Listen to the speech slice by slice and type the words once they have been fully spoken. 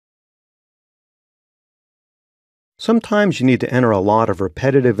Sometimes you need to enter a lot of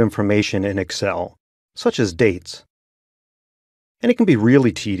repetitive information in Excel, such as dates, and it can be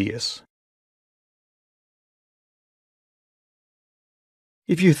really tedious.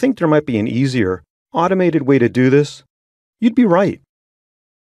 If you think there might be an easier, automated way to do this, you'd be right.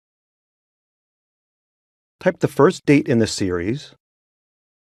 Type the first date in the series.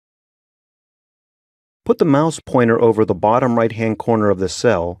 Put the mouse pointer over the bottom right-hand corner of the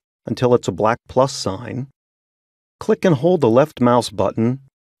cell until it's a black plus sign. Click and hold the left mouse button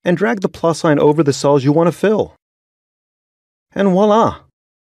and drag the plus sign over the cells you want to fill. And voila!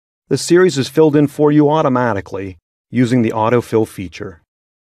 The series is filled in for you automatically using the autofill feature.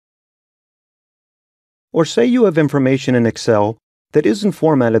 Or say you have information in Excel that isn't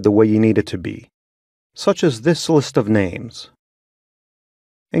formatted the way you need it to be, such as this list of names.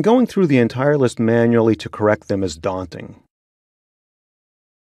 And going through the entire list manually to correct them is daunting.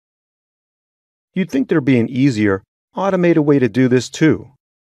 You'd think there'd be an easier, automated way to do this too,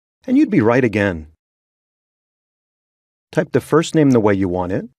 and you'd be right again. Type the first name the way you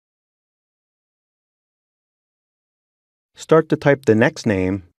want it. Start to type the next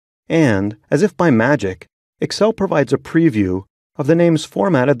name, and, as if by magic, Excel provides a preview of the names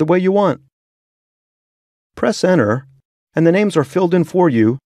formatted the way you want. Press Enter, and the names are filled in for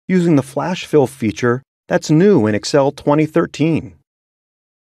you using the Flash Fill feature that's new in Excel 2013.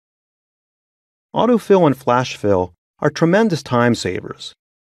 Autofill and Flash Fill are tremendous time savers,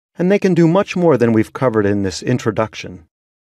 and they can do much more than we've covered in this introduction.